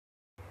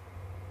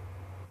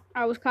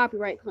I was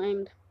copyright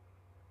claimed.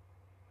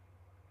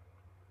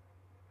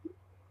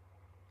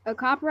 A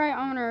copyright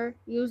owner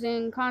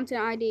using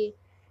content ID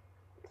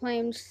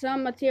claimed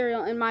some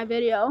material in my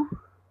video.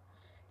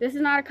 This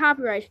is not a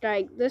copyright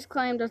strike. This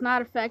claim does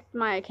not affect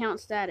my account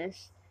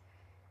status.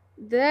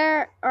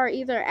 There are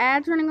either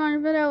ads running on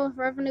your video with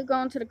revenue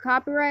going to the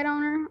copyright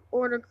owner,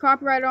 or the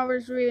copyright owner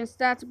is reading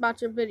stats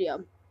about your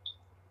video.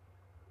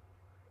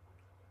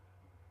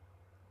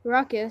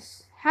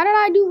 Ruckus. How did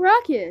I do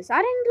ruckus? I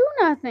didn't do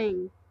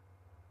nothing.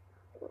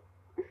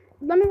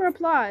 Let me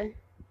reply.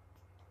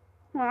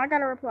 Well, I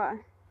gotta reply.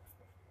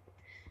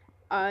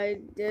 I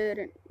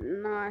did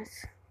not.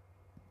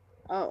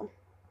 Oh.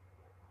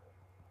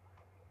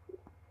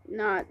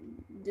 Not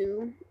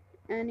do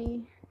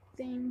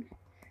anything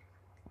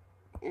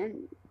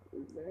in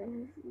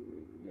the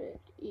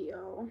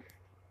video.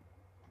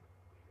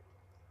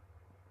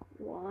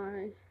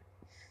 Why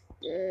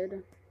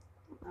did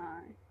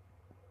I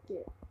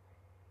get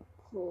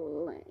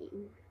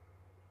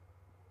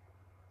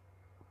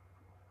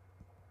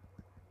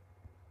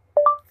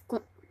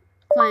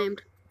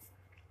claimed?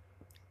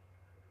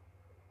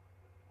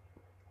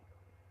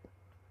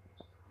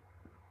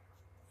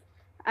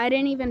 I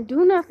didn't even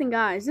do nothing,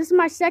 guys. This is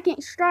my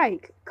second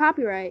strike.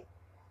 Copyright.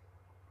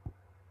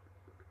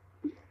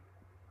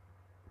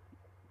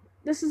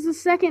 This is the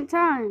second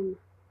time.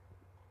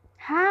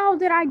 How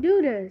did I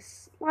do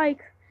this?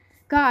 Like,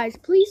 guys,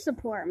 please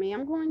support me.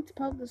 I'm going to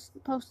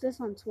post this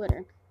on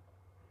Twitter.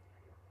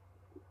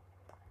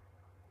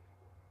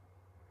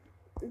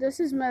 This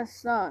is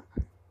messed up.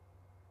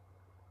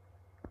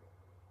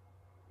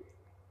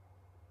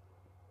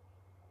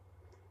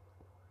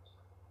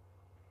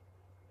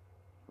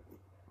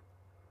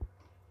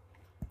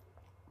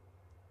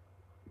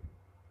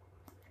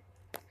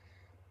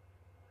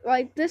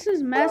 Like, this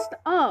is messed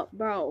up,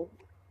 bro.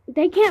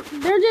 They're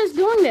just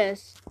doing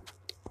this.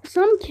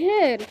 Some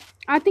kid,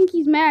 I think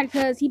he's mad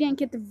because he didn't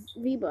get the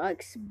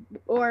V-Bucks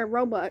or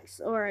Robux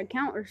or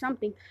account or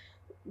something.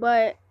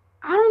 But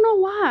I don't know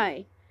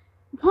why.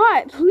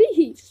 What?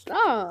 Please,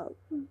 stop.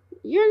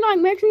 You're like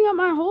messing up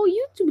my whole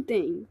YouTube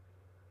thing.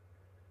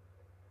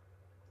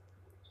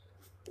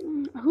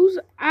 Who's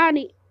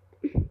Audi?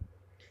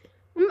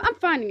 I'm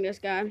finding this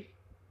guy.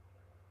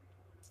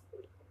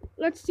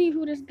 Let's see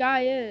who this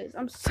guy is.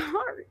 I'm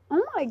sorry.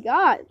 Oh my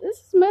god, this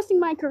is messing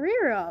my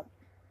career up.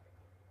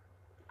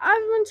 I've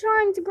been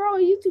trying to grow a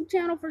YouTube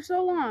channel for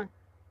so long.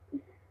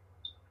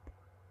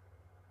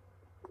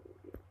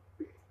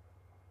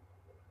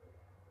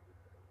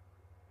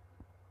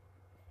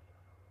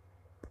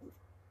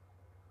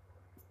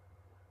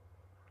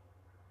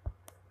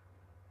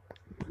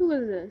 Who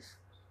is this?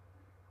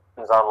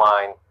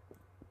 Online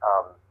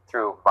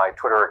through my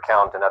Twitter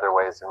account and other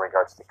ways in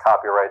regards to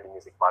copyright, the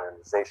Music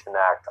Modernization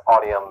Act,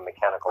 Audiam,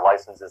 Mechanical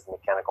Licenses,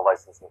 Mechanical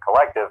Licensing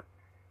Collective,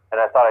 and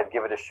I thought I'd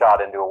give it a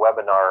shot and do a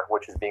webinar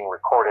which is being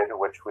recorded,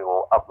 which we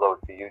will upload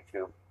to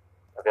YouTube,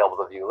 available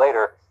to view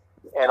later,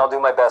 and I'll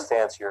do my best to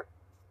answer your...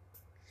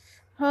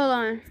 Hold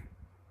on.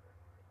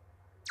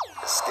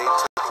 It's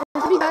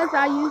because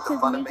I use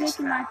his music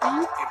in my thing.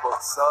 In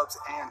both subs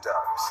and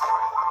dubs.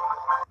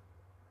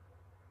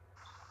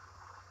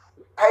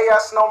 Pay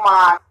us no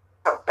mind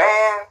to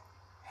ban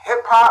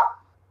hip-hop.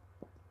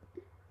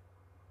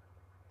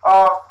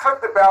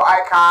 Click the bell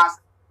icons.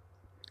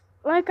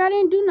 Like, I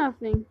didn't do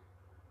nothing.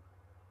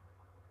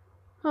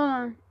 Hold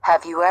on.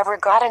 Have you ever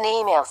got an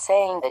email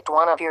saying that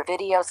one of your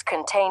videos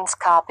contains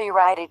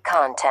copyrighted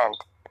content?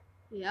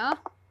 Yeah.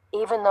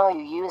 Even though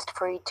you used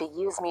free to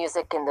use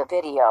music in the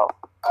video.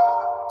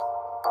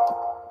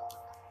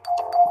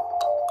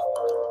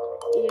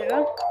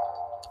 Yeah.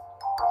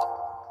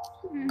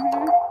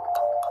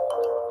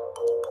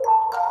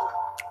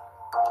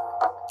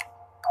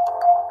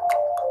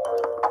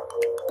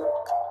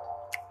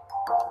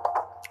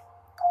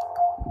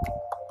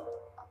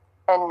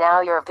 And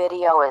now your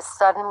video is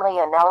suddenly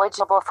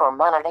ineligible for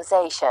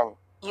monetization.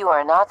 You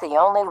are not the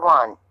only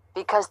one,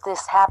 because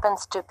this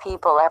happens to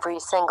people every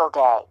single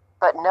day.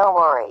 But no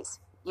worries,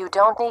 you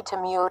don't need to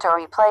mute or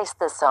replace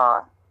the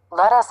song.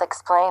 Let us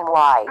explain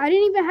why. I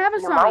didn't even have a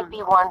song. You might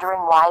be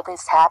wondering why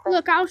this happened.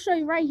 Look, I'll show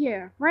you right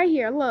here. Right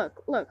here,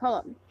 look, hold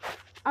up.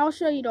 I'll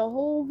show you the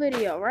whole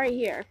video right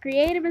here.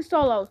 Creative and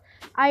solos.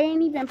 I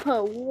ain't even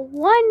put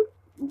one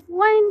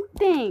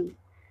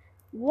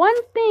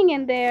thing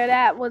in there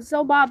that was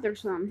so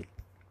bothersome.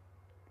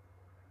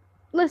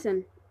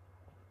 Listen,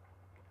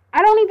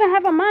 I don't even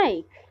have a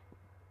mic.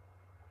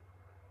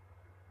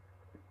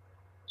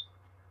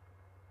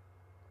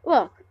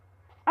 Look,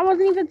 I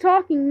wasn't even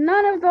talking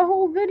none of the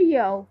whole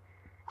video.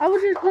 I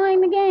was just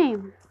playing the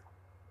game.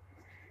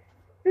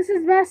 This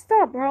is messed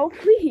up, bro.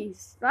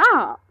 Please,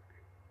 stop.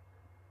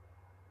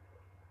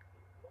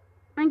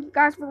 Thank you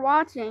guys for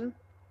watching.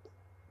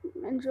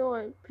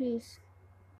 Enjoy. Peace.